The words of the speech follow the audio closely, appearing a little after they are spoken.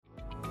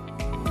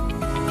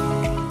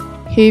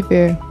Hey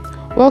there,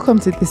 welcome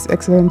to this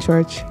excellent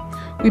church.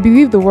 We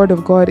believe the Word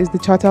of God is the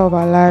charter of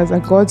our lives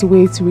and God's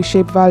way to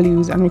reshape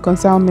values and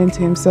reconcile men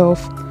to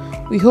Himself.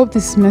 We hope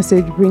this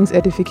message brings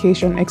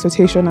edification,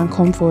 exhortation, and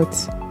comfort.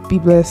 Be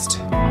blessed.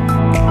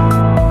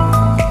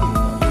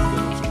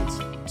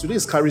 Today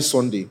is Charis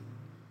Sunday,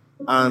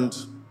 and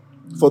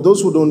for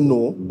those who don't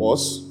know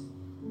us,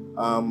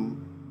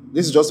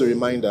 this is just a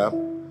reminder.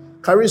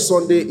 Charis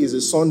Sunday is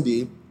a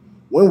Sunday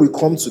when we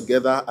come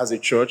together as a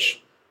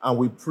church and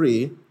we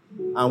pray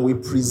and we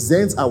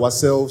present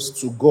ourselves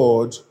to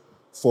God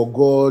for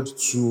God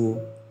to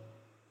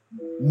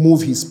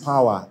move His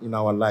power in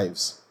our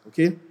lives.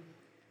 Okay?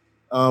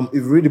 If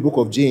you read the book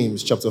of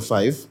James, chapter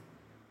 5,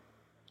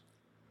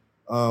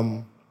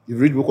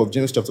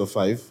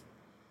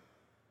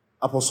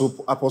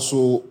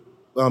 Apostle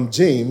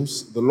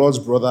James, the Lord's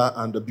brother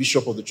and the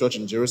bishop of the church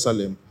in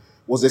Jerusalem,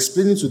 was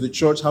explaining to the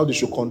church how they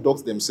should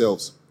conduct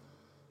themselves.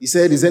 He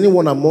said, "Is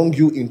anyone among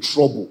you in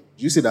trouble?"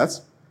 Do you see that?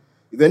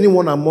 Is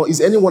anyone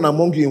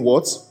among you in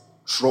what?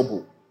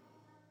 Trouble.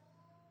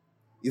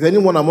 If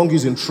anyone among you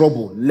is in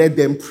trouble, let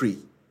them pray.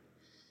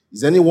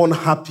 Is anyone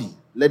happy?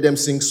 Let them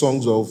sing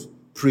songs of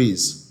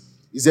praise.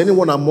 Is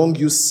anyone among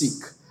you sick?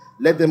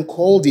 Let them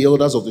call the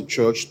elders of the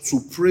church to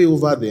pray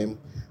over them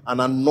and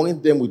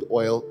anoint them with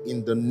oil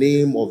in the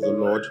name of the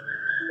Lord.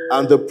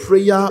 And the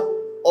prayer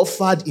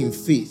offered in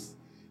faith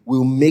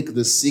will make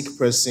the sick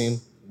person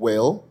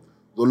well.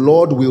 The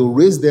Lord will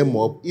raise them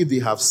up. If they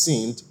have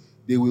sinned,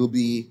 they will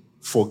be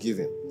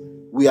forgiven.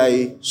 We are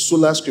a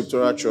sola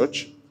scriptura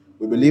church.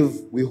 We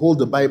believe we hold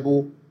the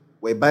Bible.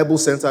 We're a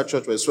Bible-centered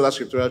church. We're a sola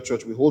scriptura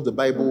church. We hold the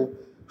Bible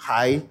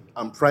high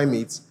and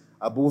primate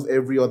above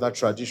every other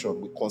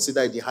tradition. We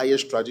consider it the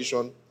highest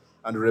tradition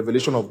and the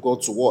revelation of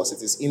God to us.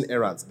 It is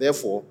inerrant.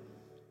 Therefore,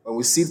 when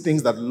we see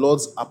things that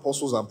Lord's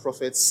apostles and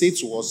prophets say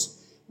to us,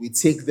 we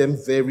take them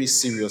very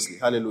seriously.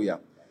 Hallelujah.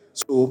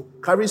 So,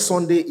 Charis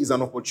Sunday is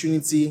an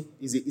opportunity,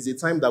 is a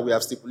time that we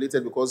have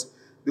stipulated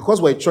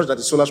because we're a church that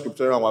is sola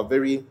scriptura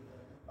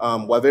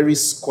and we're very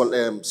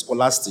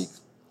scholastic.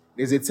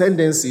 There's a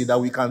tendency that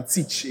we can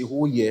teach a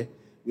whole year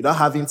without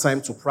having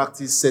time to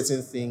practice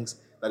certain things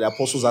that the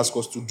apostles ask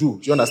us to do.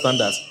 Do you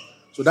understand that?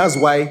 So that's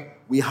why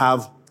we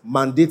have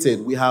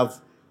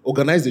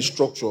organized a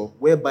structure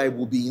whereby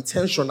we'll be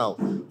intentional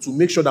to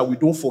make sure that we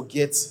don't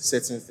forget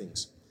certain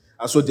things.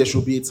 And so there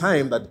should be a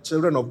time that the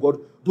children of God,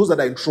 those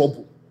that are in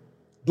trouble,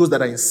 those that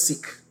are in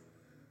sick,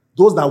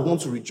 those that want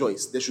to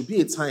rejoice, there should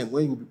be a time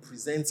when you'll be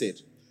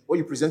presented, when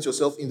you present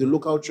yourself in the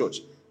local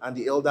church and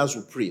the elders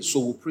will pray. So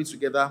we'll pray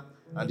together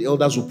and the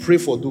elders will pray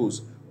for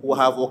those who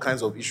have all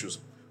kinds of issues.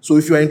 So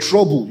if you're in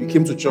trouble, you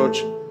came to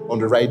church on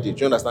the right day. Do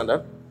you understand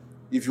that?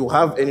 If you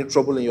have any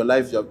trouble in your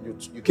life,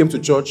 you came to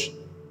church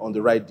on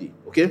the right day.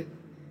 Okay?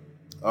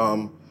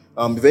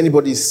 If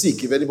anybody is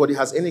sick, if anybody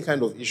has any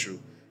kind of issue,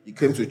 you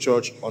came to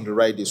church on the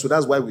right day. So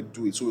that's why we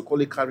do it. So we call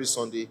it Charis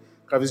Sunday.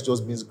 Charis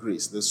just means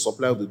grace, the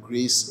supply of the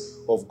grace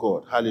of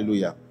God.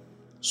 Hallelujah.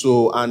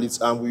 So, and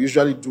we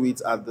usually do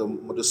it at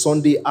the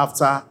Sunday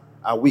after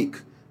a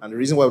week. And the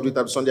reason why we do it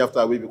at the Sunday after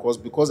a week,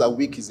 because a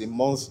week is a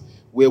month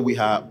where we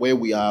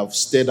have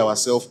stirred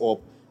ourselves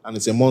up, and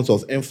it's a month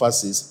of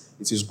emphasis.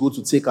 It is good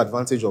to take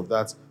advantage of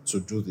that to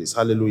do this.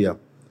 Hallelujah.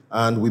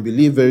 And we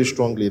believe very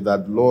strongly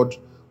that the Lord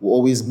will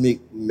always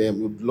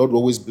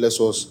bless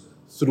us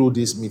through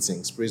these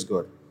meetings. Praise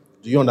God.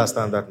 Do you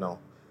understand that now?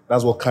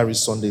 That's what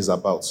Charis Sunday is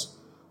about.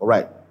 All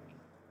right.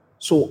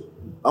 So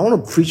I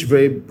want to preach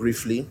very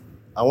briefly.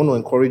 I want to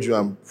encourage you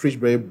and preach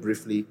very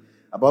briefly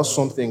about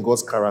something in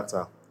God's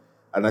character.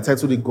 And I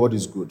titled it, God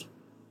is good.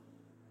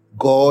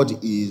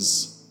 God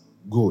is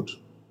good.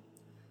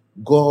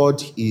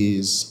 God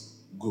is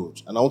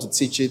good. And I want to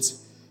teach it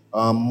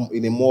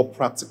in a more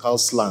practical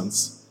slant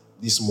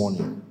this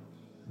morning.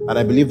 And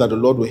I believe that the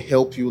Lord will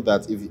help you,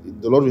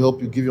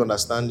 give you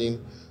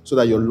understanding so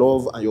that your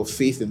love and your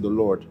faith in the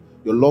Lord,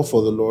 your love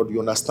for the Lord,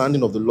 your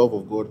understanding of the love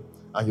of God,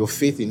 and your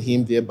faith in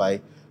Him thereby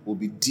will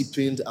be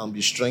deepened and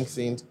be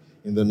strengthened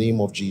in the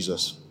name of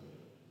Jesus.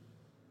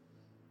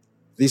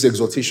 This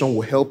exhortation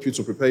will help you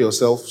to prepare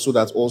yourself so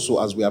that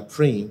also as we are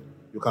praying,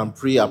 you can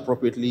pray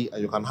appropriately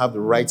and you can have the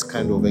right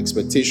kind of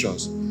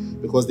expectations.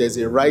 Because there's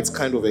a right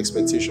kind of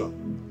expectation.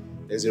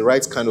 There's a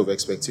right kind of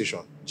expectation.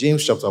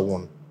 James chapter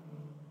 1.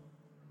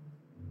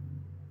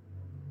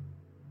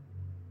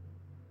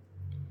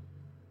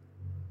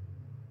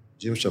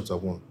 James chapter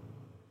 1.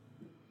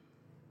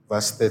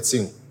 Verse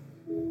 13.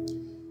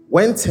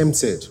 When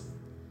tempted,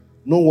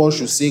 no one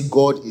should say,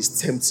 God is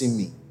tempting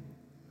me.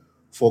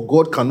 For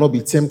God cannot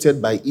be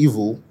tempted by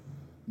evil,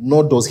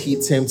 nor does He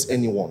tempt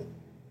anyone.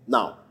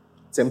 Now,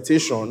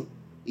 temptation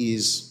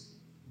is,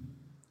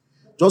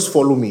 just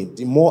follow me. If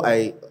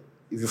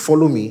you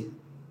follow me,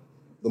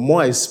 the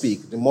more I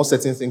speak, the more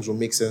certain things will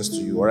make sense to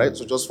you, all right?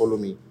 So just follow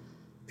me.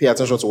 Pay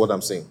attention to what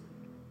I'm saying.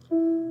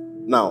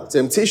 Now,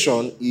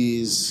 temptation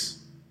is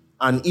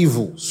an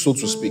evil, so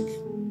to speak,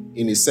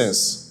 in a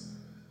sense.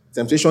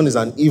 Temptation is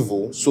an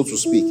evil, so to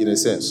speak, in a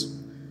sense.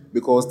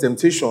 Because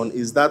temptation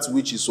is that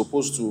which is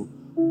supposed to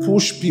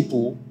push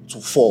people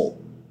to fall.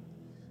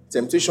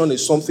 Temptation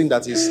is something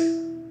that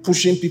is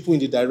pushing people in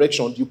the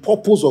direction. The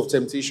purpose of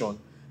temptation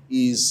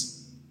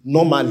is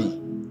normally,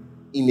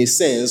 in a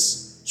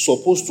sense,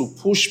 supposed to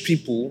push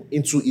people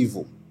into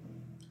evil.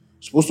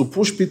 Supposed to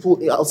push people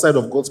outside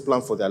of God's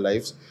plan for their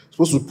lives.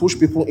 Supposed to push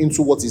people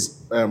into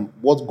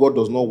what God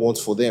does not want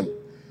for them.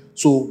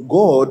 So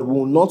God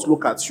will not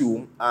look at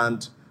you,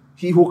 and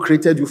he who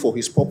created you for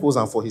his purpose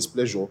and for his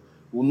pleasure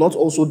will not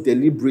also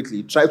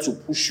deliberately try to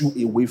push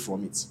you away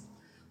from it.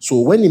 So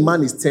when a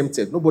man is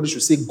tempted, nobody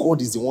should say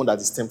God is the one that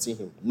is tempting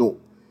him. No,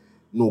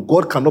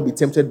 God cannot be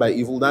tempted by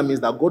evil. That means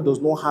that God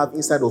does not have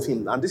inside of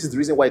him. And this is the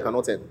reason why he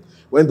cannot tempt.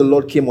 When the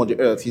Lord came on the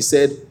earth, he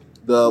said,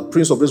 the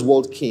prince of this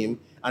world came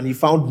and he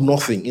found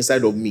nothing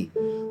inside of me.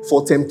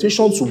 For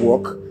temptation to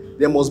work,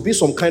 there must be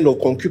some kind of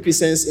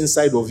concupiscence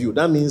inside of you.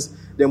 That means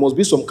there must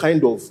be some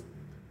kind of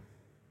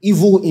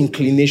evil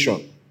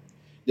inclination.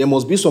 There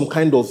must be some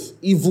kind of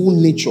evil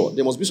nature.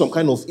 There must be some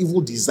kind of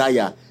evil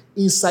desire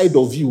inside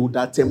of you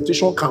that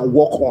temptation can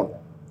work on.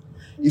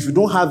 If you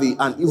don't have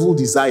an evil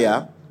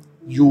desire,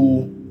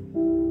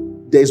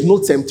 there is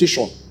no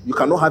temptation. You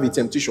cannot have a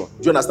temptation.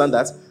 Do you understand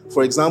that?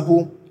 For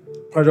example,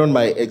 pardon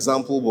my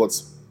example,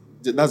 but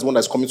that's one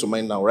that's coming to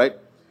mind now, right?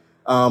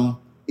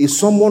 If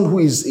someone who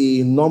is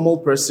a normal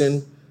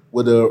person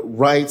with the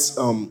right,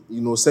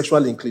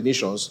 sexual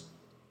inclinations,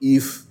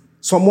 if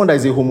someone that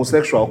is a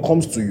homosexual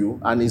comes to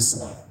you and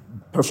is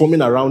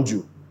performing around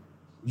you,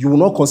 you will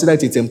not consider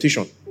it a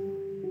temptation.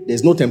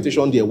 There's no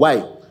temptation there.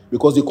 Why?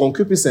 Because the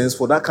concupiscence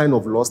for that kind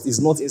of lust is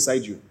not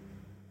inside you.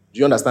 Do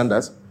you understand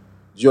that?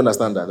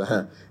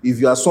 If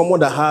you are someone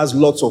that has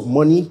lots of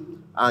money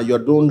and you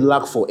don't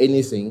lack for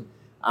anything,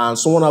 and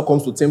someone now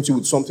comes to tempt you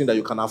with something that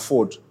you can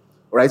afford,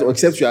 right? Or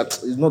except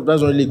that's not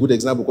really a good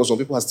example because some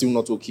people are still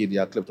not okay, they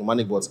are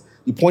kleptomanic, but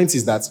the point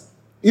is that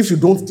if you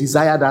don't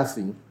desire that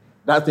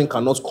thing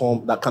cannot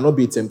come, that cannot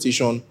be a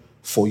temptation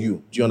for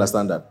you. Do you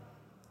understand that?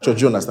 Church,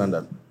 do you understand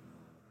that?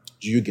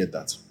 Do you get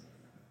that?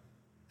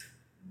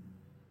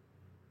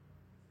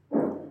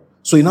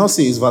 So he now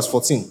says, verse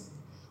 14,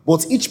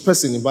 but each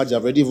person, in fact,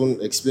 I've already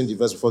even explained the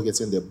verse before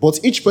getting there, but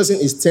each person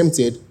is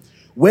tempted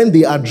when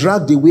they are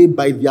dragged away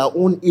by their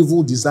own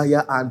evil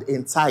desire and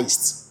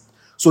enticed.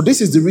 So this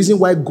is the reason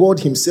why God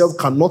himself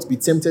cannot be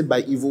tempted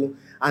by evil,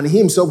 and he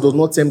himself does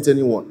not tempt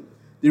anyone.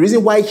 The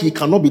reason why he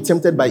cannot be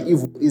tempted by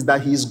evil is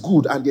that he is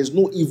good and there's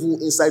no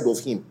evil inside of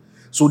him.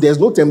 So there's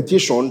no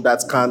temptation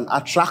that can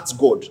attract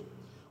God.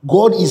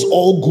 God is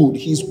all good.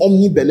 He is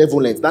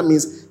omnibenevolent. That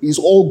means he is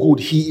all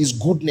good. He is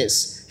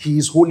goodness. He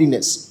is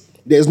holiness.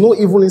 There's no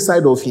evil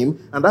inside of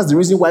him, and that's the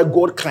reason why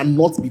God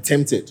cannot be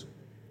tempted.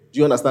 Do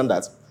you understand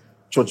that?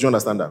 Church, do you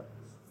understand that?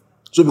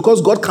 So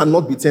because God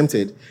cannot be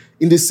tempted,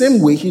 in the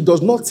same way, he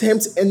does not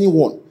tempt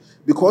anyone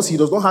because he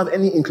does not have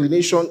any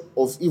inclination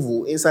of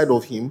evil inside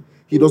of him.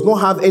 He does not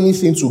have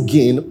anything to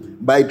gain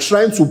by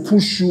trying to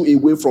push you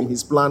away from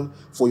his plan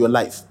for your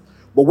life.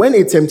 But when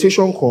a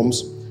temptation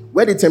comes,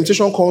 where the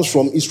temptation comes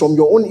from is from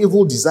your own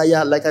evil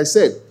desire, like I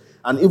said,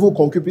 an evil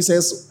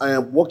concupiscence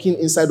working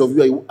inside of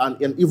you,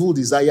 an evil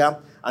desire,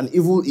 an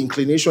evil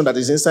inclination that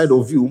is inside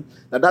of you,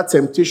 that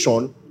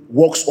temptation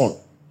works on.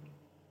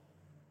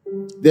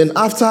 Then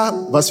after,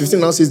 verse 15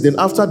 now says, then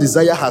after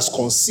desire has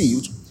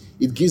conceived,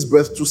 it gives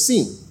birth to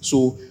sin.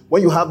 So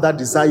when you have that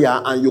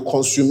desire and you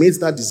consummate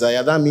that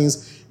desire, that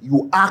means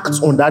you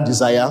act on that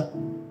desire.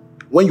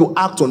 When you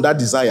act on that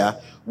desire,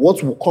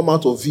 what will come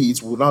out of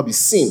it will now be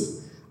sin.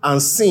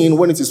 And sin,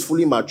 when it is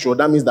fully mature,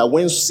 that means that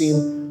when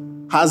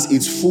sin has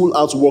its full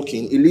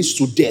outworking, it leads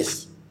to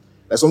death.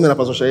 That's something that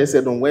Pastor Charis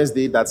said on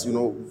Wednesday that,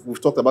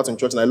 we've talked about in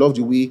church, and I love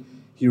the way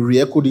he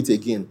re-echoed it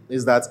again,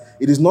 is that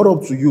it is not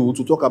up to you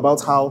to talk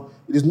about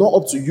it is not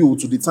up to you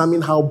to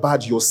determine how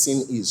bad your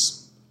sin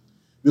is.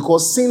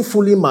 Because sin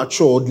fully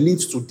matured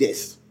leads to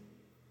death.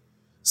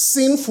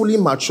 Sin fully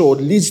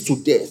matured leads to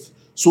death.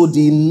 So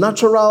the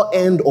natural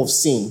end of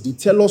sin, the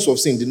telos of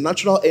sin, the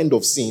natural end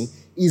of sin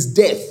is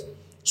death.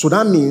 So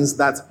that means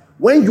that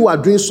when you are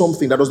doing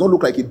something that does not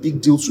look like a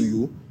big deal to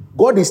you,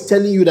 God is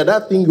telling you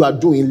that thing you are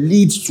doing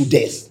leads to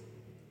death.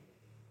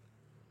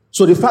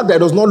 So the fact that it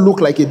does not look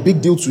like a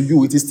big deal to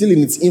you, it is still in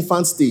its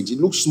infant stage, it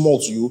looks small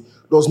to you,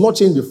 does not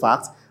change the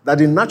fact that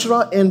the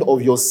natural end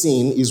of your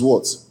sin is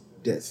what?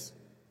 Death.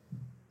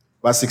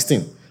 Verse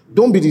 16.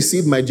 Don't be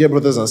deceived, my dear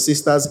brothers and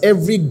sisters.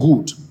 Every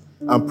good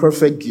and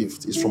perfect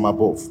gift is from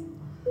above,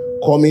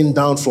 coming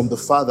down from the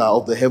Father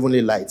of the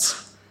heavenly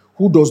lights,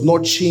 who does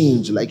not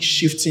change like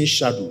shifting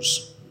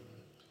shadows.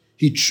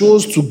 He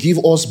chose to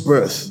give us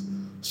birth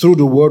through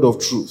the word of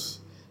truth,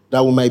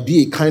 that we might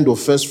be a kind of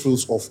first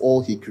fruits of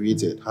all he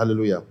created.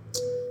 Hallelujah.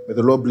 May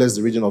the Lord bless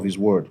the reading of his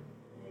word.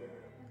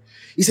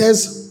 He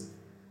says,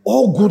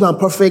 all good and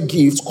perfect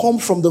gifts come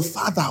from the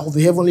Father of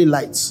the heavenly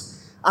lights,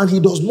 and he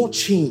does not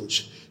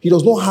change. He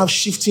does not have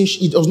shifting,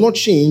 he does not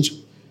change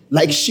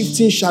like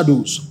shifting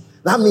shadows.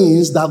 That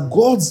means that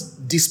God's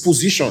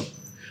disposition,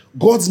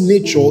 God's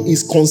nature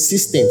is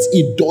consistent.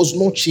 It does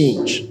not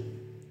change.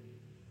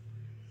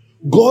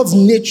 God's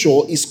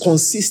nature is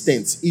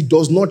consistent. It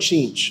does not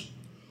change.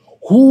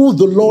 Who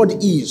the Lord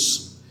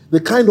is, the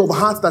kind of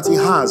heart that he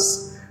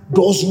has,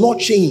 does not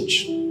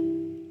change.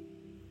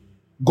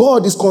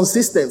 God is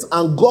consistent,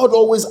 and God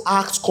always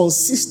acts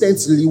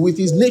consistently with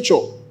his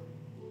nature.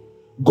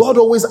 God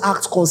always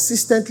acts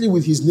consistently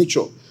with his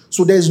nature.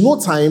 So there is no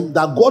time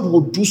that God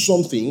will do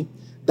something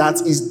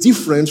that is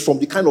different from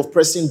the kind of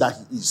person that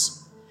he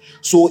is.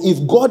 So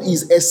if God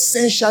is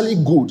essentially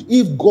good,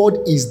 if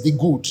God is the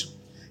good,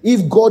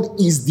 if God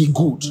is the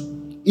good,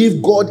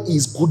 if God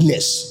is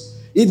goodness,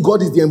 if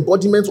God is the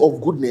embodiment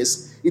of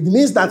goodness, it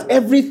means that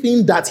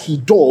everything that he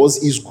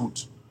does is good.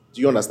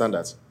 Do you understand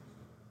that?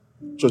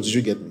 Church, did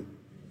you get me?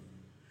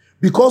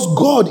 Because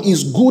God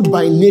is good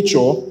by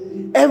nature,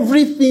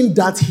 everything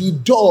that he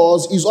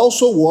does is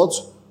also what?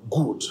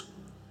 Good.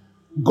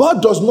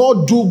 God does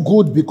not do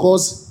good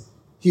because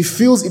he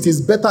feels it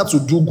is better to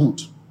do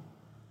good.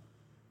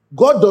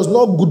 God does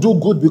not do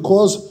good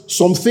because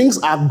some things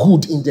are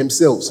good in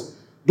themselves.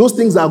 Those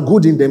things are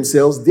good in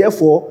themselves,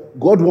 therefore,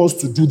 God wants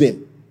to do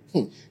them.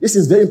 This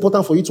is very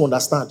important for you to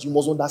understand. You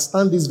must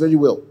understand this very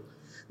well.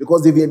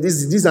 Because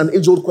this is an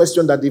age-old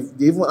question that they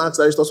even ask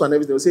Aristotle and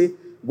everything. They say,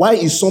 why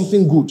is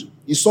something good?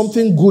 Is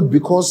something good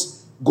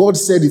because God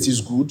said it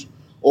is good?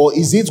 Or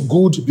is it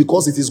good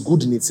because it is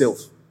good in itself?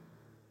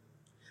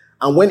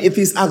 And when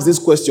atheists ask this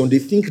question, they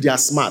think they are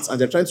smart and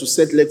they're trying to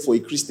set leg for a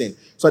Christian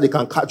so they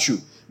can catch you.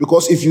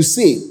 Because if you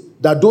say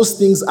that those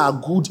things are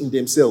good in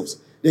themselves,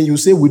 then you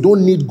say we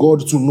don't need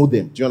God to know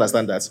them. Do you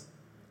understand that?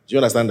 Do you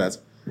understand that?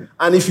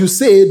 And if you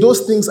say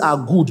those things are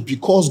good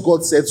because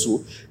God said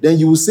so, then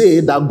you will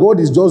say that God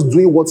is just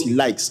doing what he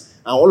likes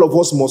and all of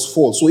us must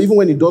fall. So even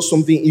when he does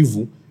something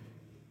evil,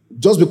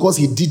 just because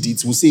he did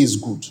it, we'll say it's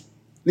good.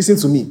 Listen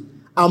to me.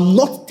 I'm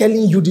not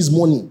telling you this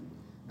morning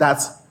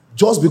that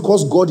just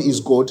because God is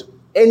God,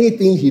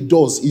 anything he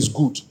does is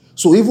good.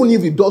 So even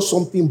if he does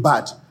something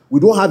bad, we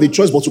don't have a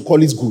choice but to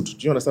call it good. Do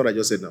you understand what I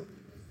just said now?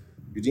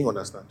 You didn't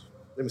understand.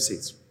 Let me say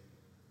it.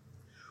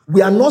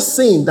 We are not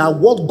saying that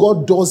what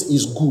God does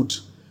is good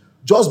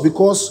just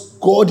because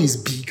God is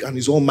big and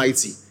is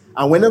almighty.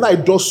 And whenever he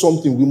does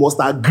something, we must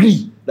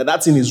agree that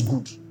that thing is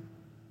good.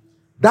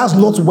 That's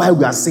not why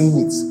we are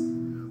saying it.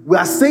 We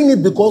are saying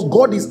it because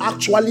God is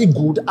actually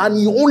good and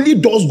he only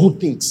does good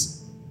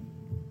things.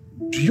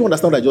 Do you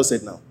understand what I just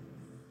said now?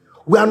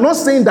 We are not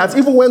saying that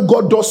even when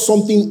God does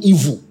something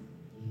evil,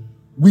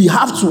 we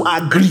have to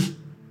agree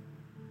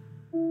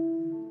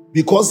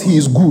because he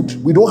is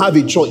good. We don't have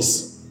a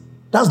choice.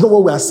 That's not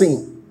what we are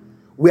saying.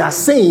 We are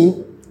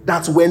saying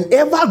that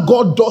whenever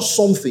God does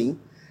something,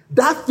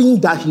 that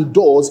thing that he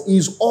does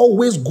is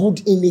always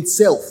good in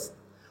itself.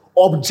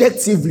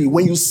 Objectively,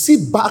 when you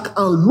sit back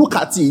and look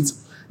at it,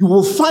 you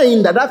will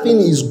find that that thing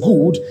is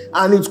good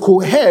and it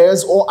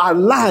coheres or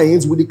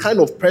aligns with the kind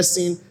of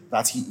person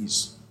that he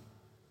is.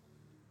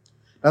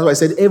 That's why I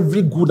said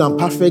every good and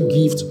perfect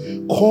gift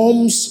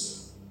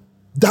comes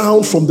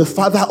down from the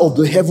Father of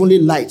the heavenly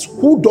lights,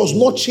 who does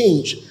not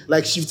change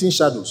like shifting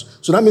shadows.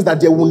 So that means that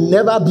there will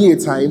never be a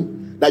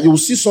time that you will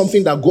see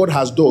something that God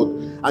has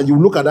done and you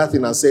look at that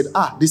thing and said,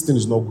 this thing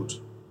is not good.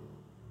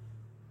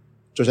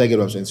 Church, I get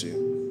what I'm saying to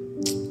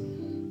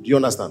you. Do you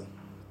understand?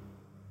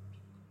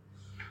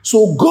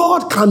 So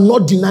God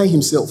cannot deny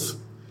himself.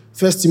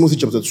 1 Timothy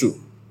chapter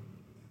 2.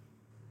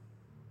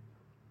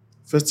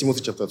 1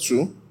 Timothy chapter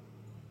 2.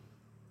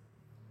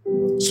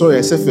 Sorry,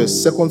 I said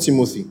first. 2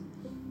 Timothy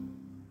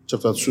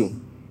chapter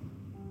 2.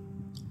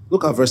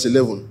 Look at verse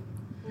 11.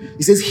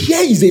 It says,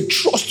 here is a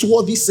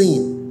trustworthy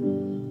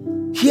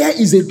saying. Here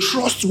is a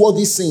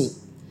trustworthy saying.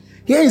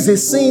 Here is a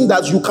saying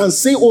that you can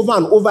say over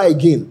and over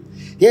again.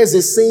 Here is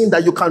a saying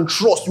that you can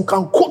trust. You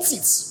can quote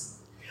it.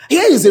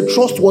 Here is a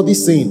trustworthy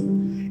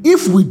saying.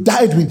 If we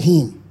died with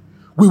him,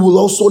 we will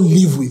also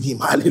live with him.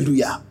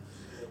 Hallelujah.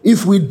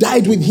 If we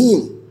died with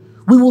him,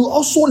 we will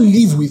also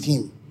live with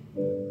him.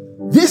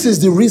 This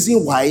is the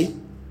reason why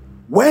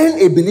when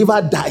a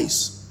believer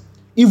dies,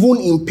 even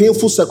in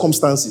painful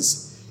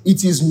circumstances,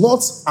 it is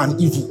not an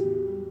evil.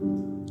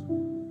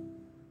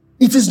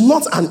 It is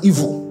not an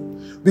evil.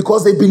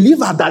 Because the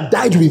believer that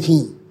died with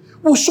him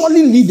will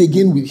surely live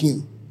again with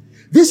him.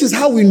 This is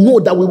how we know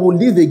that we will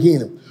live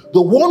again.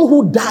 The one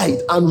who died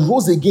and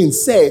rose again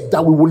said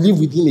that we will live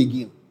with him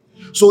again.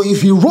 So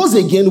if he rose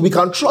again, we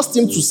can trust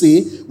him to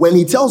say, when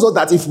he tells us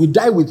that if we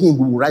die with him,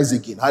 we will rise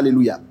again.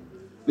 Hallelujah.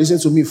 Listen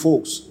to me,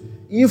 folks.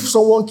 If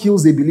someone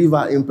kills a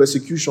believer in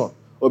persecution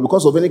or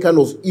because of any kind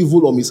of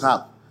evil or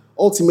mishap,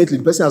 ultimately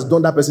the person has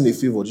done that person a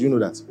favor. Do you know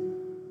that?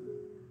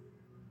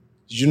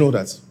 Did you know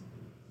that?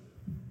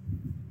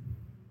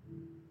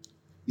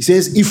 He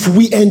says, if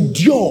we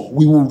endure,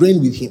 we will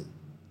reign with him.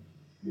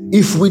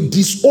 If we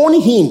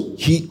disown him,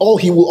 he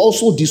will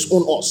also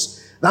disown us.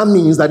 That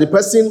means that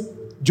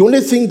the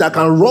only thing that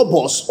can rob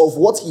us of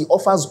what he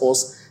offers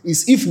us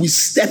is if we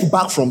step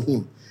back from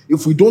him,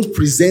 if we don't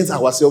present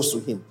ourselves to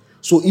him.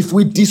 So if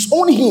we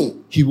disown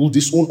him, he will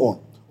disown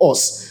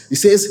us. He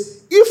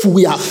says, if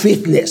we are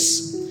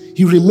faithless,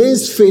 he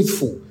remains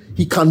faithful.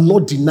 He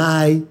cannot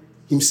deny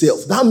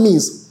himself. That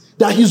means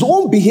that his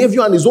own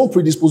behavior and his own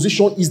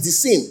predisposition is the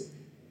same.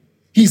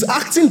 He's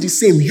acting the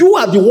same. You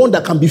are the one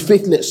that can be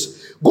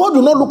faithless. God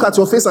will not look at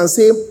your face and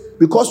say,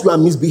 because you are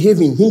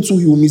misbehaving, him too,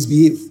 he will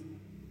misbehave.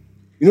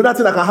 You know that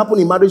thing that can happen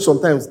in marriage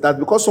sometimes, that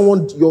because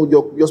someone,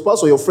 your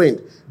spouse or your friend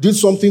did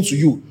something to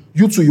you,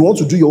 you too, you want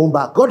to do your own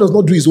back. God does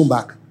not do his own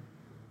back.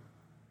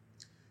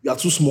 You are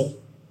too small.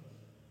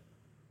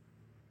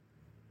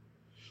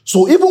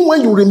 So even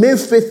when you remain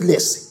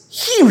faithless,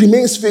 he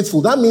remains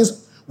faithful. That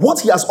means what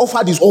he has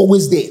offered is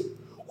always there.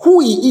 Who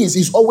he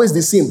is always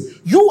the same.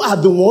 You are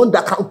the one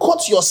that can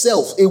cut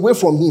yourself away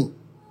from him.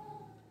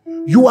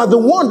 You are the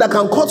one that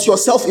can cut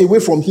yourself away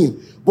from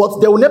him.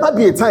 But there will never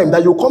be a time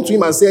that you come to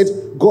him and said,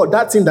 God,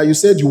 that thing that you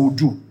said you would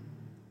do,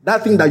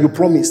 that thing that you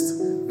promised,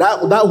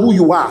 that who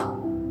you are,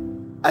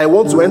 I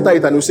want to enter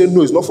it, and you say,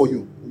 no, it's not for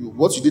you.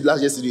 What you did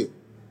yesterday,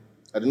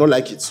 I did not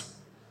like it.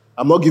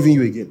 I'm not giving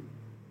you again.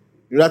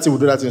 You know that thing will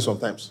do that thing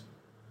sometimes.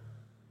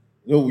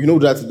 You know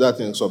that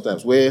thing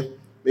sometimes, where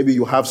maybe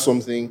you have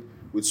something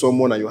with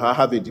someone and you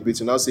have a debate,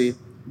 you now say,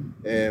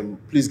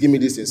 please give me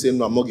this thing. Say,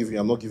 no, I'm not giving you,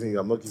 I'm not giving you,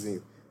 I'm not giving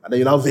you. And then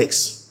you now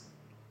vex.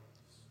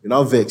 You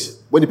now vex.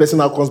 When the person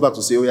now comes back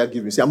to say, oh yeah,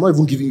 give me. Say, I'm not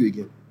even giving you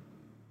again.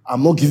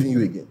 I'm not giving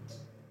you again.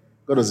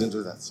 God doesn't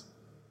do that.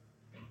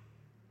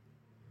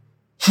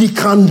 He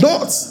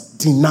cannot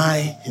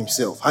deny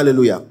himself.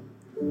 Hallelujah.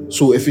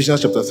 So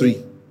Ephesians chapter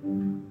 3.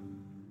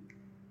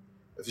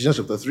 Ephesians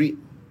chapter 3.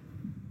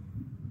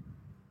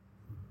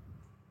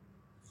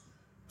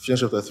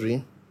 Ephesians chapter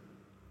 3.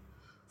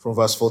 From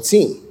verse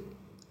 14.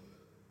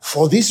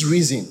 For this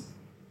reason,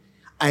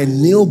 I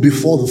kneel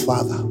before the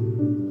Father,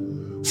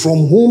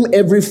 from whom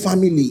every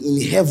family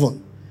in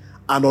heaven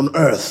and on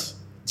earth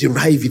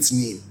derive its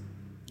name.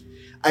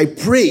 I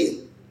pray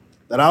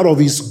that out of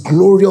his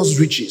glorious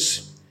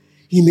riches,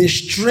 he may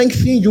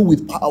strengthen you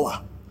with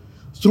power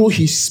through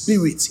his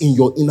Spirit in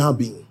your inner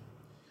being.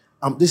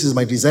 This is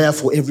my desire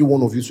for every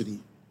one of you today.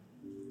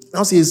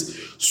 Now it says,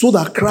 so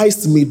that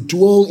Christ may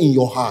dwell in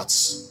your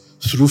hearts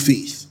through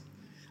faith.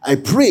 I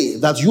pray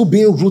that you,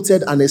 being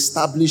rooted and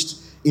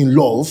established in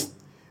love,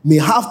 may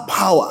have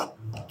power,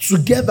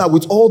 together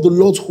with all the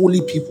Lord's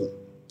holy people,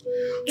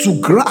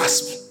 to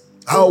grasp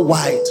how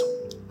wide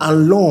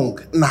and long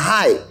and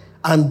high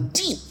and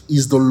deep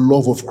is the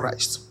love of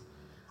Christ,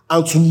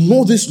 and to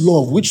know this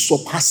love which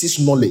surpasses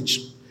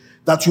knowledge,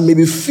 that you may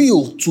be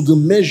filled to the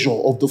measure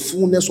of the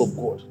fullness of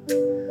God.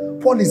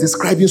 Paul is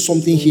describing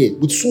something here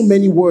with so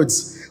many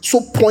words, so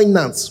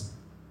poignant,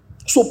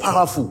 so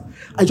powerful.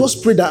 I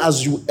just pray that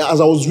as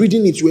I was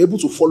reading it, you were able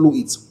to follow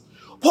it.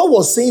 Paul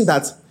was saying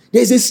that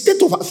there is a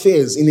state of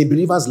affairs in a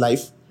believer's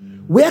life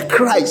where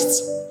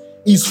Christ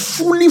is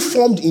fully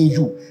formed in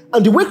you.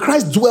 And the way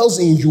Christ dwells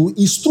in you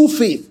is through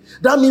faith.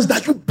 That means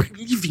that you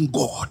believe in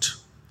God.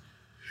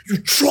 You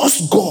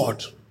trust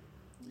God.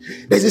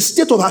 There's a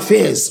state of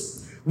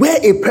affairs where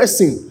a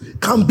person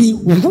can be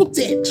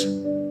rooted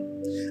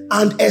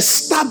and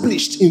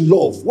established in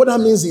love. What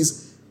that means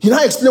is, he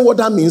now explain what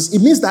that means.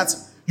 It means that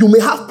you may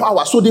have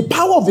power. So the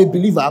power of a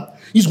believer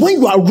is when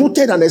you are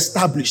rooted and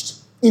established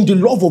in the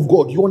love of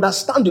God. You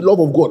understand the love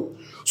of God.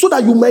 So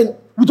that you might,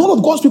 with all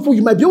of God's people,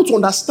 you might be able to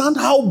understand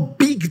how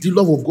big the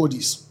love of God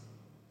is.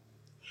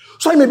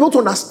 So you may be able to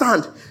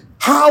understand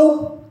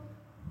how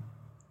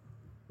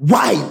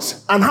wide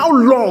and how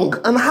long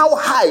and how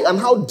high and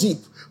how deep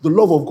the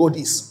love of God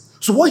is.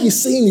 So what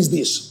he's saying is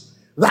this,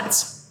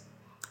 that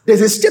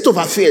there's a state of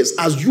affairs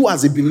as you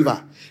as a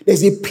believer.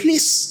 There's a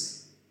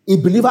place a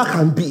believer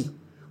can be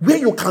where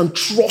you can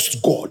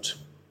trust God,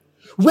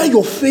 where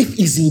your faith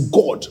is in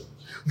God.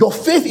 Your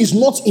faith is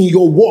not in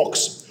your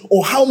works,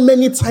 or how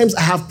many times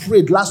I have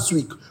prayed last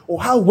week,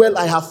 or how well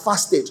I have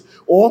fasted,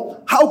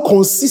 or how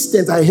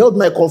consistent I held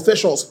my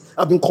confessions.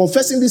 I've been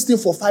confessing this thing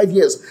for 5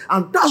 years,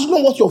 and that's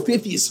not what your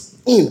faith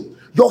is in.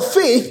 Your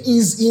faith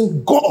is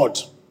in God.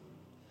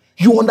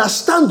 You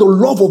understand the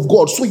love of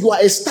God, so you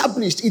are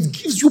established. It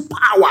gives you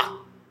power.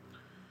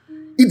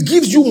 It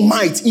gives you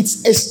might. It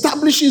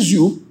establishes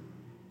you.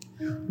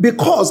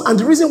 Because, and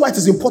the reason why it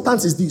is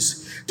important is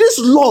this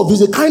love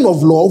is a kind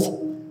of love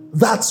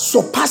that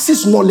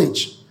surpasses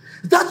knowledge.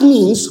 That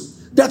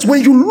means that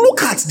when you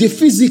look at the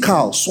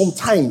physical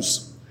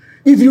sometimes,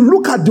 if you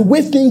look at the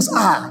way things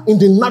are in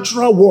the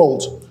natural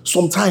world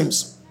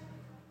sometimes,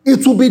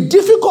 it will be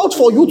difficult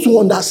for you to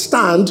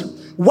understand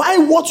why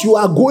what you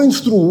are going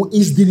through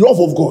is the love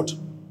of God.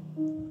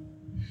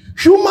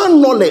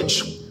 Human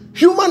knowledge,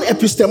 human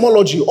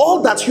epistemology,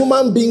 all that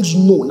human beings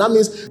know. That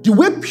means the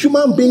way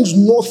human beings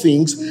know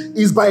things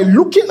is by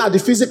looking at the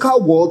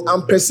physical world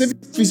and perceiving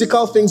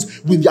physical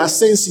things with their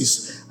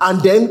senses.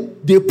 And then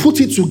they put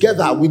it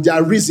together with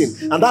their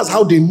reason. And that's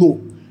how they know.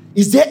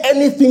 Is there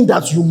anything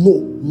that you know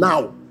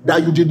now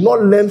that you did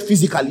not learn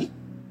physically?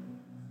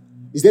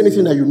 Is there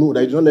anything that you know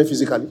that you did not learn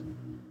physically?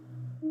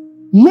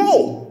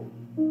 No.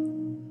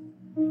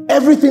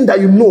 Everything that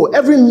you know,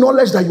 every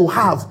knowledge that you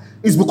have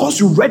is because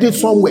you read it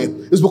somewhere.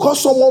 It's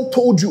because someone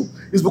told you.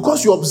 It's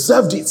because you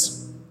observed it.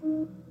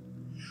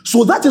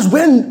 So that is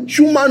when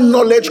human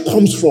knowledge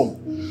comes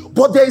from.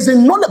 But there is a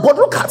knowledge. But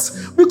look at,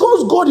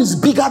 because God is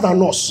bigger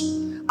than us,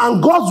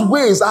 and God's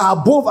ways are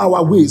above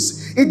our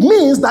ways, it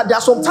means that there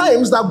are some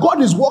times that God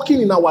is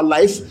working in our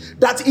life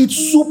that it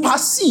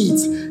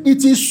supersedes,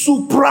 it is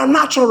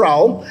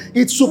supernatural,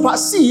 it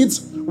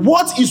supersedes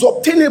what is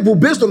obtainable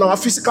based on our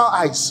physical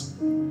eyes.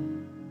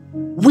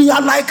 We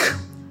are like,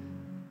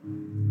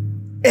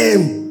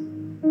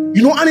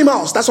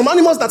 animals. There's some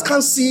animals that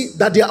can't see,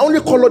 that their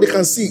only color they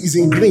can see is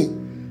in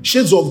green,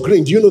 shades of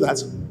green. Do you know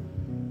that?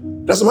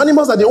 There's some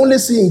animals that they only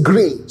see in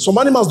green. Some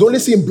animals they only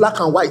see in black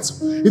and white.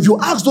 If you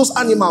ask those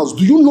animals,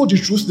 do you know the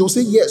truth? They'll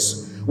say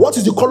yes. What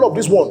is the color of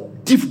this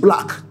one? Deep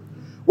black.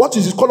 What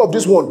is the color of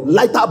this one?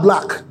 Lighter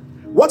black.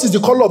 What is the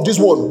color of this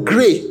one?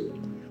 Gray.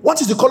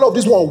 What is the color of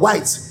this one?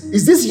 White.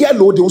 Is this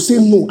yellow? They will say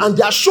no. And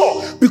they are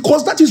sure,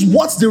 because that is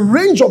what the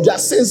range of their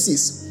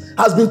senses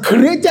has been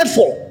created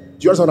for.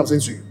 Do you understand what I'm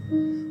saying to you?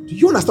 Do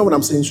you understand what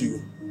I'm saying to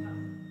you?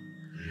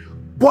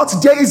 But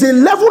there is a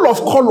level of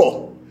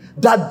color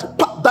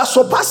that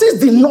surpasses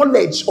the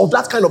knowledge of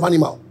that kind of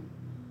animal.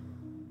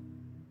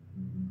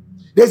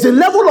 There's a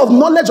level of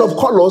knowledge of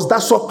colors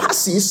that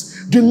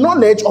surpasses the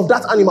knowledge of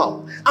that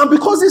animal. And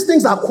because these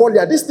things are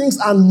qualia, these things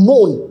are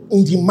known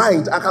in the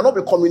mind and cannot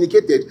be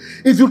communicated,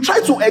 if you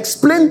try to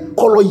explain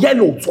color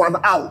yellow to an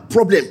owl,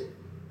 problem.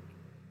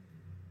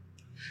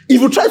 If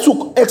you try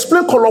to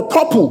explain color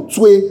purple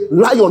to a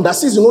lion that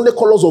sees in only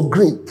colors of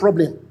green,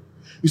 problem.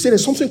 You say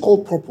there's something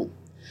called purple.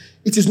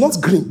 It is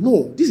not green.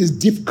 No, this is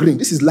deep green.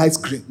 This is light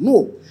green.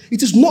 No,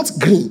 it is not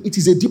green. It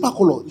is a deeper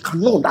color. You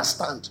cannot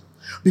understand.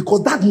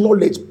 Because that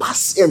knowledge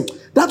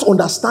that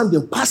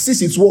understanding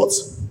passes its what?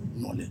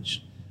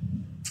 Knowledge.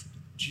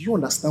 Do you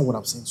understand what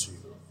I'm saying to you?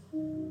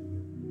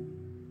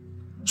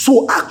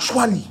 So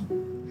actually,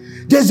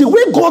 there's a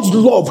way God's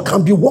love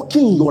can be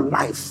working in your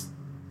life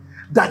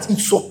that it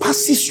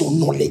surpasses your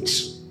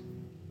knowledge.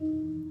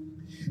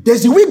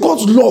 There's a way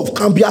God's love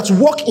can be at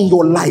work in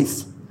your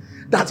life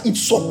that it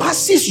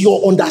surpasses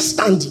your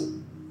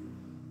understanding.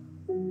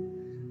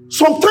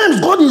 Sometimes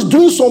God is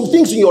doing some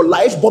things in your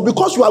life, but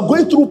because you are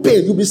going through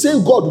pain, you'll be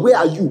saying, God, where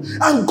are you?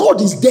 And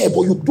God is there,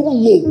 but you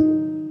don't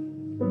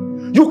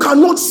know. You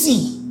cannot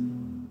see.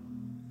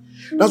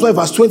 That's why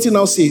verse 20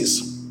 now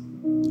says,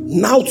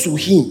 now to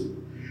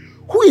him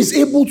who is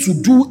able to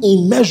do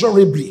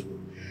immeasurably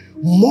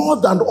more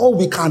than all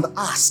we can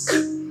ask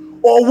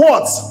or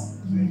what?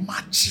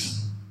 Imagine.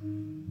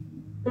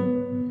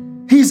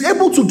 He is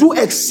able to do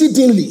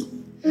exceedingly,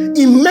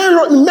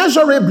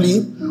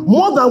 immeasurably,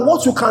 more than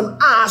what you can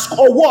ask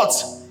or what?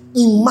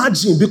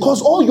 Imagine.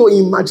 Because all your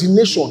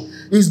imagination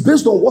is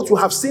based on what you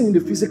have seen in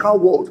the physical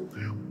world.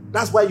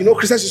 That's why,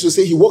 Christians used to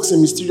say he works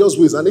in mysterious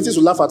ways. And they used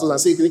to laugh at us and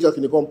say, can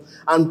you come?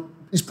 And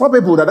it's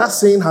probable that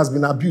saying has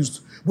been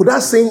abused. But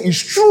that saying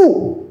is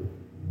true.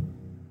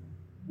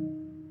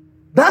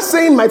 That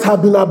saying might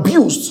have been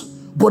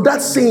abused, but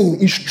that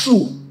saying is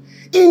true.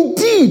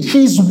 Indeed,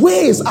 his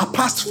ways are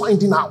past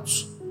finding out.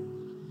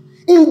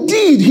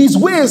 Indeed, his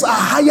ways are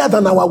higher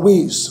than our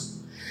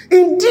ways.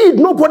 Indeed,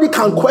 nobody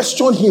can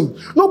question him.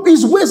 No,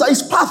 his ways,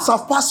 his paths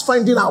are past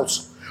finding out.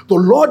 The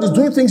Lord is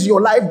doing things in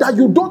your life that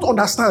you don't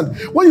understand.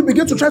 When you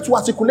begin to try to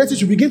articulate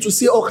it, you begin to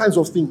say all kinds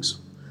of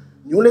things.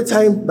 The only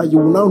time that you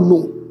will now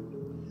know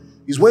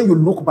is when you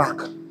look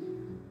back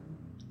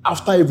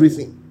after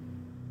everything.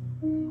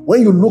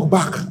 When you look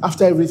back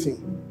after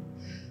everything,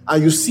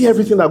 and you see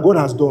everything that God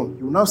has done,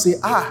 you will now say,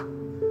 I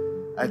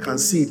can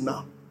see it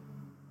now.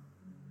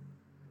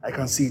 I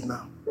can see it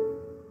now.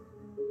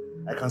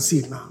 I can see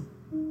it now.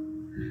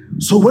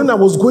 So when I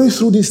was going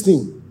through this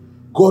thing,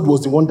 God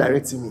was the one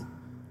directing me.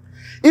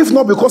 If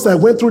not because I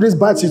went through this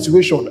bad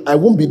situation, I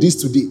won't be this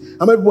today.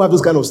 How many people have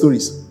those kind of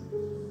stories?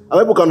 How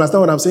many people can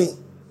understand what I'm saying?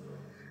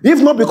 If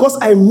not because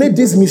I made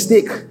this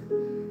mistake,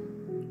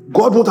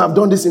 God won't have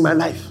done this in my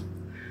life.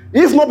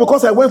 If not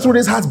because I went through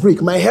this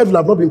heartbreak, my head will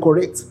have not been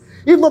correct.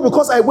 If not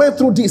because I went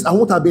through this, I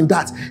won't have been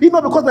that. If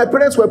not because my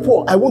parents were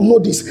poor, I won't know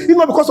this. If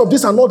not because of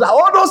this and all that,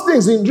 all those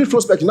things in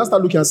retrospect, you now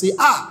start looking and say,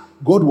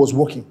 God was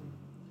working.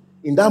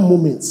 In that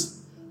moment,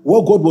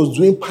 what God was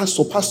doing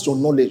surpassed your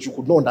knowledge. You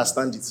could not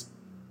understand it.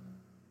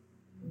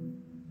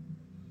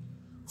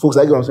 Folks,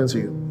 I get what I'm saying to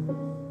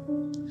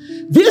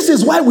you. This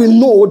is why we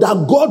know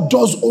that God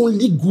does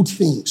only good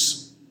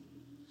things,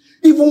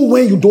 even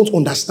when you don't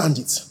understand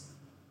it.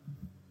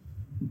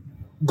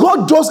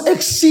 God does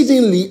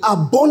exceedingly,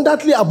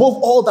 abundantly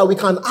above all that we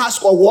can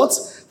ask or what?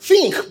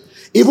 Think.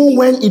 Even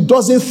when it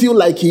doesn't feel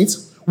like it,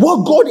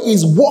 what God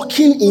is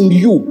working in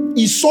you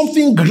is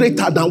something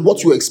greater than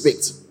what you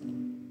expect.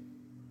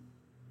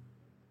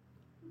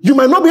 You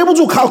might not be able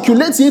to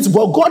calculate it,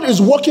 but God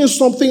is working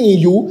something in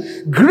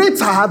you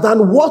greater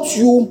than what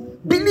you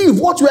believe,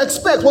 what you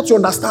expect, what you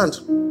understand.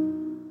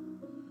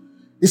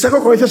 In 2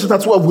 Corinthians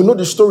chapter 12, we know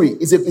the story.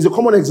 It's a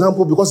common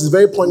example because it's a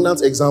very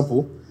poignant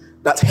example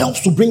that helps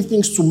to bring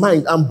things to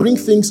mind and bring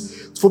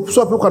things so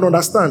people can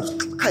understand.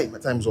 Hi, my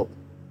time's up.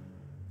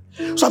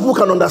 So people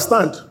can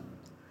understand.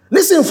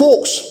 Listen,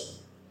 folks.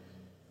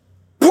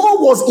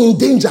 Paul was in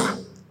danger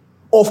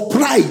of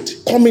pride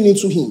coming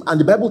into him. And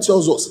the Bible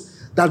tells us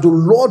that the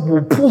Lord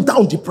will pull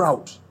down the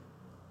proud.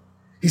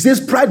 He says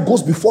pride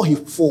goes before he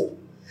fall.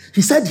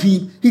 He said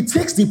he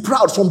takes the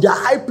proud from their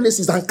high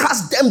places and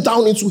casts them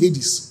down into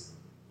Hades.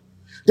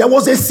 There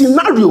was a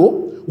scenario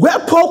where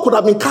Paul could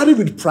have been carried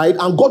with pride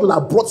and God would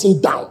have brought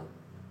him down.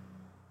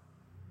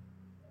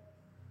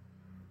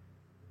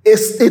 A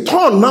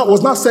thorn now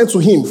was not sent to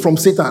him from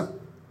Satan,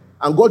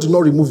 and God did not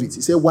remove it.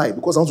 He said, why?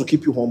 Because I want to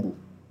keep you humble.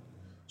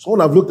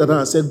 Someone have looked at that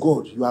and said,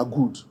 God, you are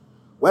good.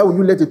 Why will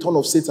you let a thorn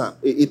of Satan,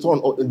 a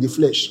thorn in the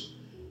flesh,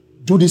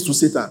 do this to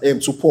Satan,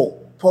 to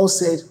Paul? Paul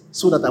said,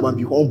 so that I might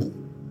be humble,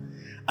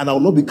 and I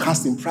will not be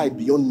cast in pride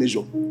beyond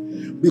measure.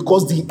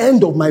 Because the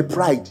end of my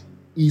pride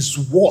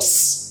is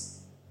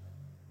worse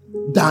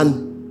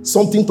than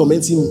something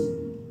tormenting me.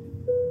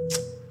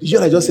 Did you hear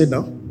what I just said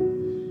now?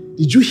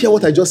 Did you hear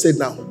what I just said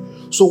now?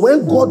 So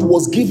when God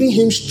was giving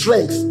him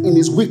strength in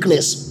his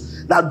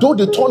weakness, that though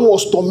the thorn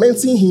was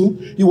tormenting him,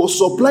 he was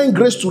supplying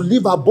grace to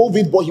live above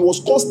it, but he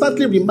was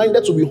constantly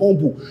reminded to be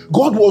humble.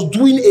 God was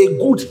doing a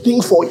good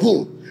thing for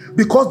him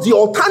because the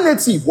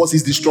alternative was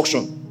his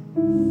destruction.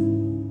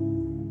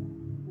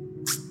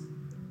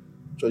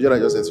 So I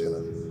just said to you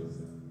now.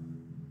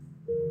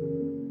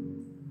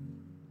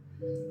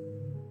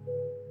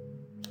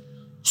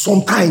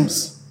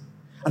 Sometimes,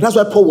 and that's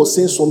why Paul was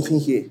saying something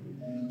here,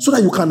 so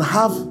that you can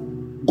have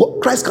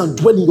God, Christ can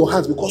dwell in your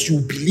heart because you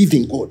believe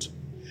in God.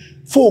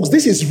 Folks,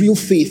 this is real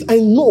faith. I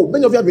know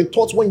many of you have been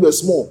taught when you were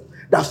small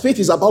that faith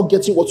is about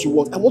getting what you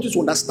want. I want you to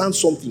understand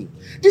something.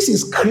 This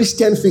is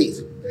Christian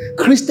faith.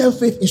 Christian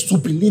faith is to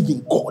believe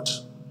in God.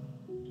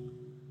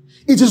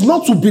 It is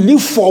not to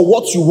believe for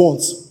what you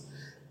want.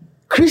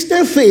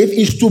 Christian faith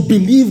is to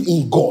believe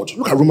in God.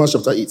 Look at Romans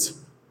chapter 8.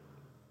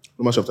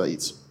 Romans chapter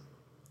 8.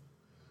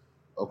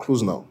 I'll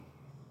close now.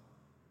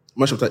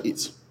 Romans chapter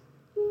 8.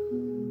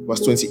 Verse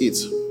 28.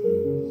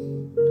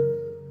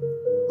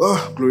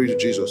 Oh, glory to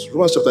Jesus.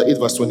 Romans chapter 8,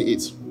 verse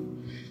 28.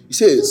 He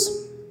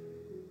says,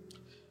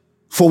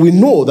 for we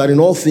know that in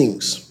all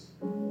things,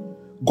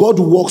 God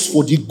works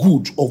for the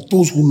good of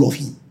those who love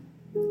him.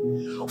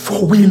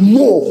 For we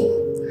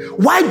know.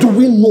 Why do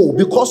we know?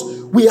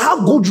 Because we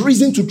have good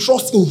reason to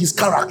trust in his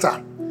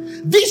character.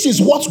 This is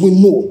what we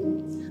know.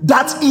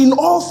 That in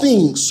all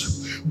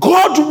things,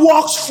 God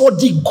works for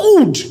the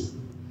good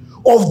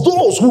of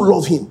those who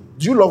love him.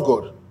 Do you love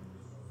God?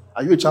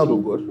 Are you a child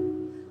of God?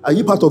 Are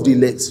you part of the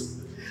elect?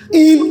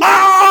 In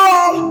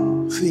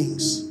all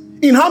things.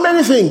 In how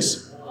many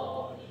things?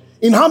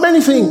 In how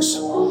many things?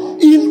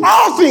 In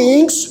all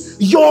things,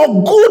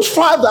 your good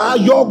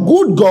Father, your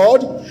good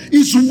God,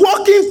 is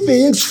working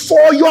things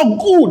for your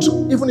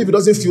good, even if it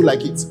doesn't feel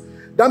like it.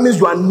 That means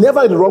you are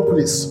never in the wrong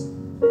place.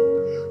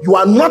 You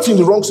are not in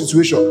the wrong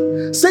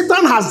situation.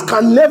 Satan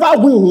can never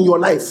win in your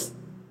life.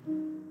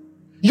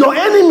 Your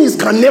enemies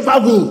can never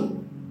win.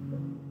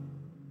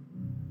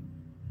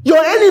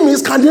 Your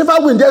enemies can never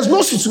win. There's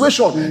no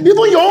situation.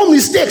 Even your own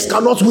mistakes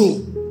cannot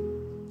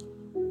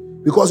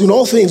win. Because in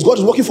all things, God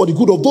is working for the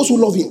good of those who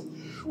love him,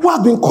 who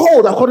have been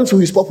called according to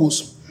his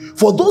purpose.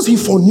 For those he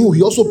foreknew,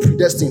 he also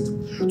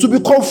predestined to be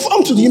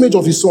conformed to the image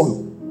of his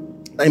son.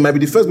 And he might be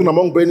the firstborn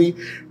among many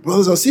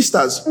brothers and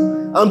sisters.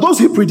 And those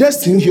he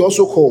predestined, he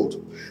also called.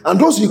 And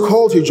those he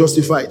called, he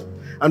justified.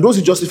 And those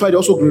he justified, he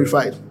also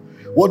glorified.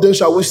 What then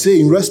shall we say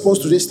in response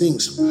to these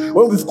things?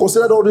 When we've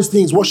considered all these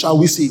things, what shall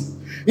we say?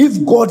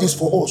 If God is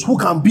for us, who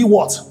can be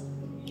what?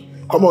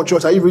 Come on,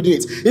 church, are you reading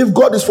it? If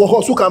God is for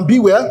us, who can be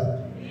where?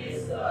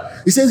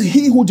 He says,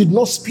 he who did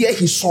not spare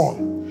his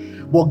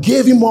son, but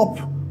gave him up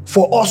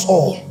for us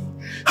all,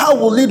 how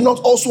will he not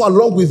also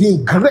along with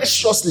him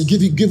graciously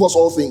give us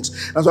all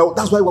things? That's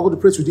why we're going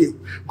to pray today.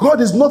 God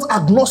is not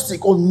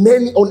agnostic on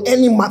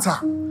any matter.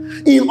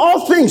 In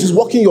all things, he's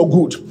working your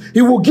good.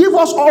 He will give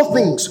us all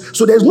things.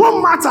 So there's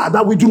no matter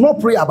that we do not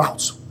pray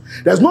about.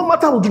 There's no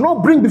matter we do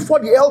not bring before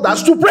the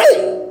elders to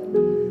pray.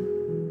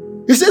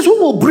 He says, who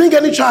will bring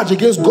any charge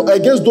against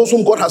those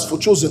whom God has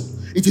chosen?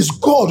 It is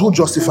God who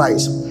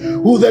justifies.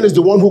 Who then is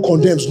the one who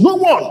condemns? No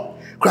one.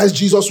 Christ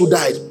Jesus who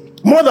died.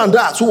 More than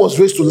that, who was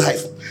raised to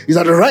life, is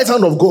at the right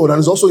hand of God and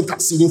is also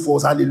interceding for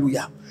us.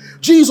 Hallelujah.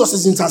 Jesus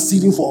is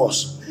interceding for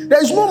us.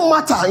 There is no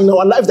matter in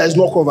our life that is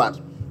not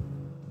covered.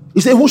 He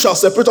said, who shall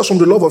separate us from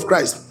the love of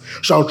Christ?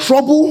 Shall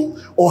trouble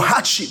or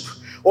hardship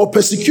or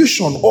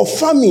persecution or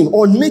famine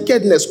or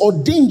nakedness or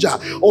danger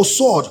or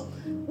sword?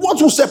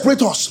 What will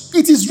separate us?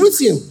 It is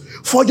written,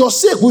 for your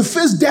sake we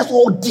face death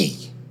all day.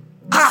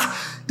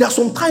 There are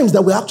some times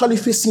that we're actually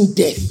facing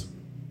death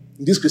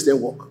in this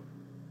Christian walk.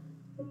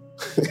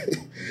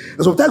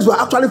 And sometimes we're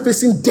actually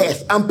facing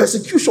death and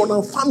persecution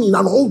and famine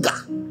and hunger.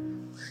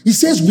 He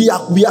says we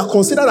are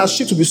considered as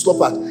sheep to be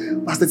slaughtered.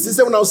 Verse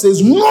 37 now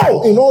says,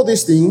 no, in all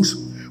these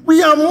things,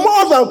 we are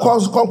more than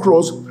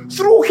conquerors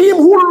through him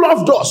who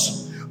loved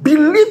us.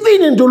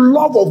 Believing in the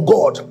love of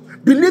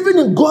God, believing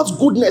in God's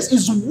goodness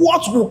is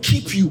what will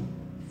keep you.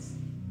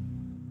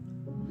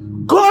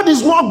 God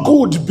is not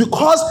good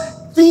because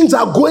things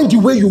are going the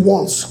way you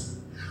want.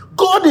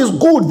 God is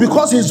good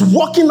because he's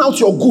working out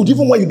your good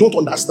even when you don't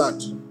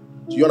understand.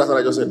 Do you understand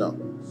what I just said now?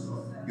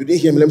 You didn't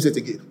hear me, let me say it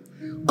again.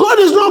 God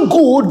is not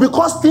good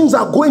because things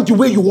are going the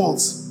way you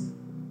want.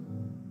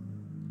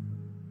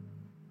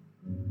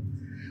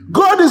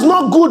 God is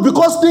not good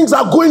because things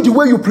are going the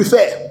way you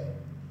prefer.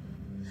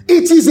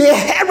 It is a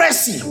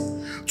heresy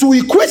to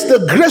equate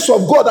the grace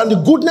of God and the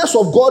goodness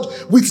of God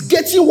with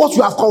getting what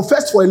you have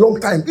confessed for a long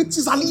time. It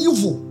is an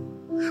evil.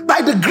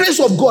 By the grace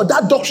of God,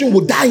 that doctrine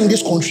will die in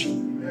this country.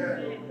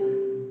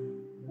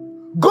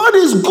 God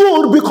is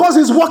good because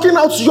he's working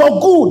out your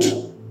good.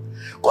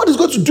 God is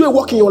going to do a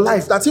work in your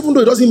life that even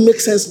though it doesn't make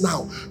sense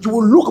now, you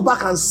will look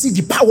back and see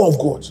the power of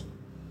God.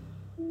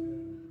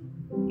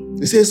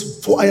 It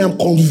says, for I am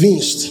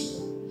convinced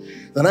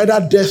that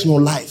neither death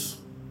nor life,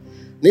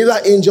 neither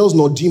angels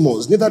nor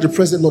demons, neither the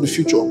present nor the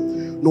future,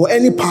 nor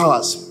any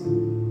powers,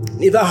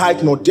 neither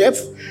height nor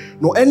depth,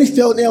 nor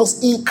anything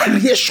else in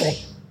creation,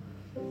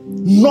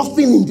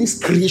 nothing in this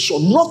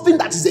creation, nothing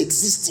that is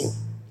existing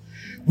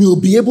will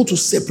be able to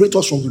separate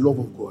us from the love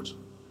of God.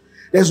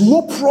 There's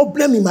no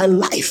problem in my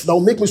life that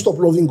will make me stop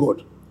loving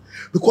God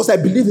because I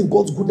believe in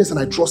God's goodness and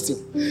I trust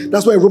him.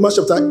 That's why in Romans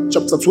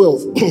chapter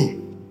 12,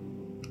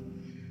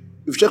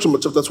 if you check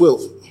from chapter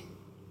 12,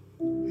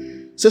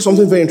 it says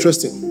something very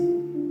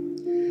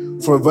interesting.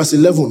 From verse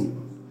 11,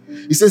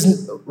 it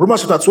says,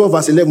 Romans chapter 12,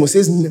 verse 11, it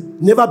says,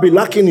 never be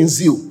lacking in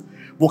zeal,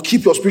 but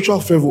keep your spiritual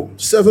fervor,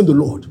 serving the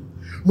Lord.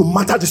 No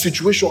matter the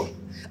situation,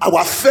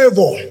 our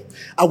fervor,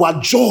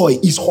 our joy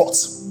is hot.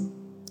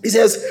 It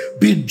says,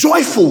 be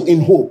joyful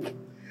in hope,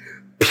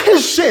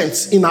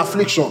 patient in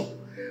affliction,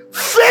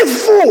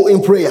 faithful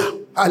in prayer.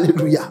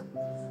 Hallelujah.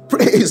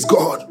 Praise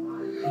God.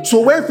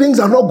 So when things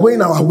are not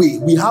going our way,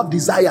 we have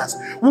desires.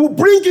 We'll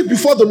bring it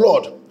before the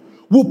Lord.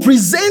 We'll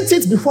present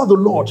it before the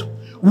Lord.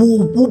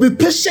 We'll be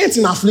patient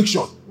in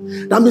affliction.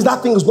 That means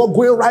that thing is not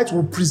going right.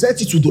 We'll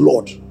present it to the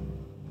Lord.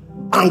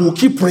 And we'll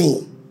keep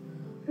praying.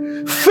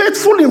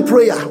 Faithful in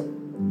prayer.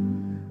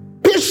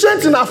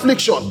 Patient in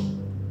affliction.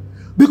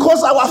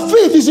 Because our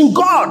faith is in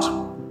God.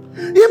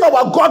 If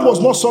our God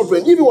was not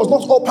sovereign, if he was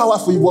not all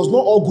powerful, he was not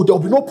all good, there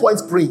will be no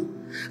point praying.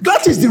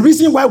 That is the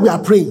reason why we are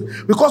praying.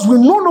 Because we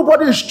know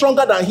nobody is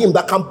stronger than him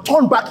that can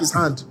turn back his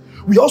hand.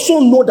 We also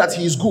know that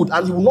he is good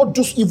and he will not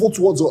do evil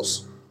towards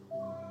us.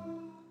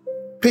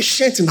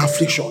 Patient in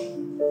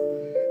affliction.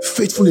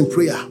 Faithful in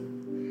prayer.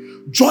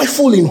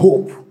 Joyful in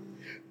hope.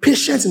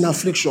 Patient in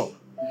affliction.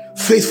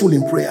 Faithful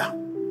in prayer.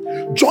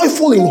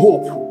 Joyful in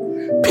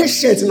hope.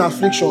 Patient in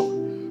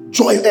affliction.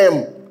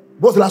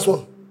 What's the last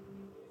one?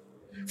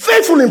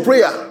 Faithful in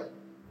prayer.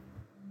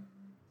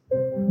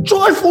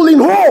 Joyful in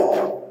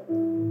hope.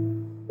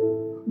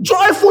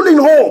 Joyful in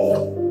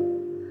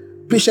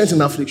hope. Patient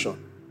in affliction.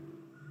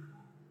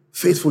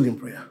 Faithful in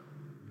prayer.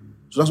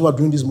 So that's what we're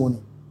doing this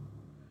morning.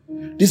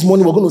 This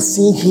morning we're going to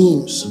sing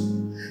hymns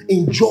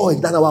in joy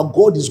that our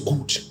God is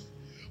good.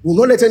 We'll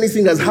not let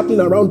anything that's happening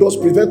around us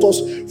prevent us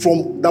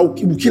from that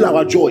will kill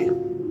our joy.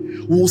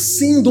 We'll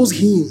sing those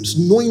hymns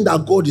knowing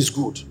that God is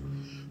good.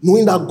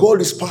 Knowing that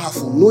God is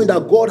powerful, knowing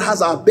that God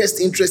has our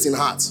best interest in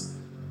heart.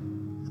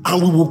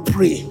 And we will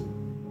pray.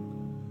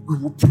 We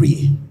will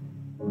pray.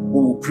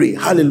 We will pray.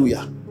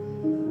 Hallelujah.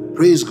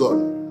 Praise God.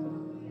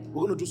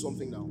 We're going to do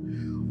something now.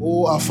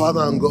 Oh, our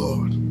Father and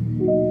God,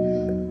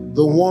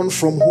 the one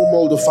from whom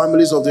all the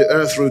families of the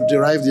earth will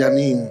derive their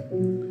name.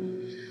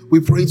 We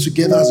pray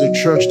together as a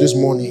church this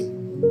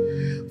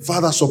morning.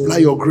 Father, supply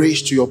your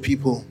grace to your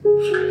people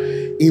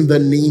in the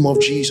name of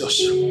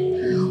Jesus.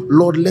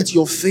 Lord, let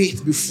your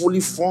faith be fully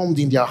formed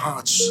in their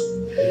hearts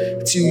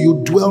till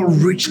you dwell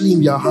richly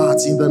in their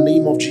hearts in the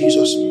name of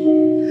Jesus.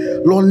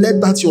 Lord, let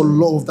that your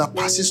love that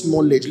passes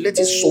knowledge, let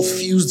it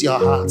suffuse their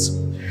hearts.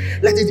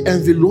 Let it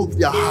envelope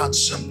their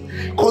hearts.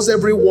 Cause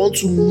everyone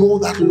to know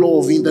that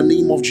love in the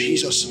name of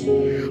Jesus.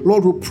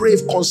 Lord, we pray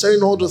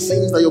concerning all the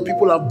things that your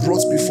people have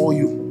brought before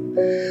you.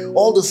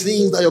 All the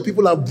things that your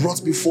people have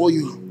brought before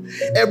you.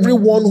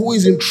 Everyone who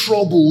is in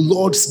trouble,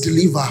 Lord,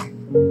 deliver.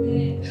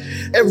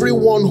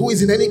 Everyone who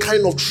is in any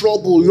kind of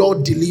trouble,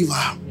 Lord, deliver.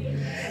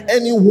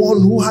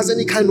 Anyone who has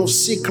any kind of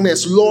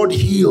sickness, Lord,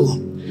 heal.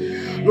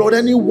 Lord,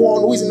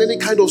 anyone who is in any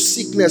kind of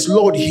sickness,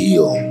 Lord,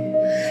 heal.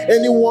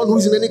 Anyone who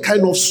is in any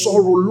kind of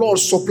sorrow, Lord,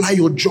 supply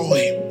your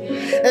joy.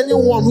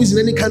 Anyone who is in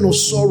any kind of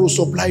sorrow,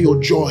 supply your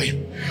joy.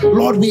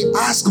 Lord, we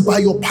ask by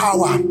your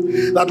power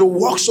that the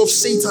works of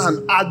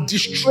Satan are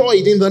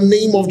destroyed in the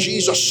name of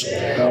Jesus.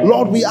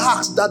 Lord, we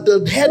ask that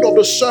the head of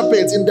the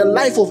serpent in the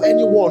life of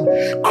anyone,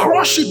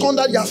 crush it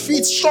under their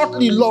feet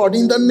shortly, Lord,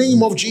 in the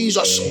name of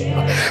Jesus.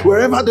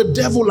 Wherever the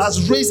devil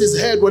has raised his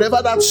head,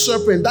 wherever that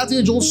serpent, that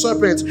age-old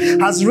serpent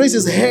has raised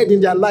his head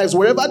in their lives,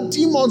 wherever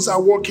demons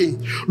are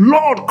working,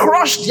 Lord,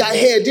 crush their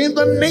head in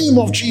the name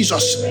of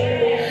Jesus.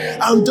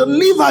 And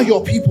deliver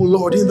your people,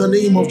 Lord, in the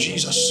name of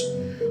Jesus.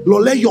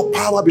 Lord, let your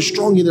power be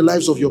strong in the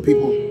lives of your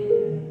people.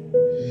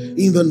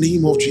 In the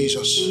name of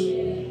Jesus.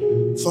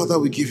 Father,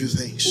 we give you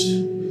thanks.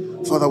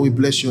 Father, we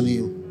bless your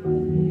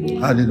name.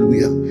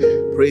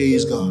 Hallelujah.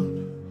 Praise God.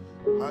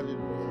 Hallelujah.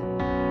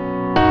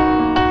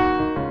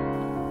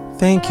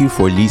 Thank you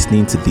for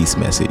listening to this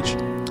message.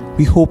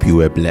 We hope you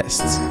were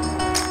blessed.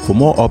 For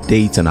more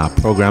updates on our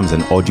programs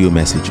and audio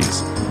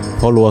messages,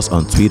 follow us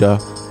on Twitter,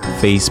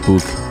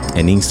 Facebook,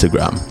 and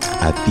Instagram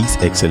at This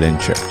Excellent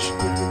Church.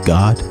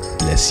 God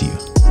bless you.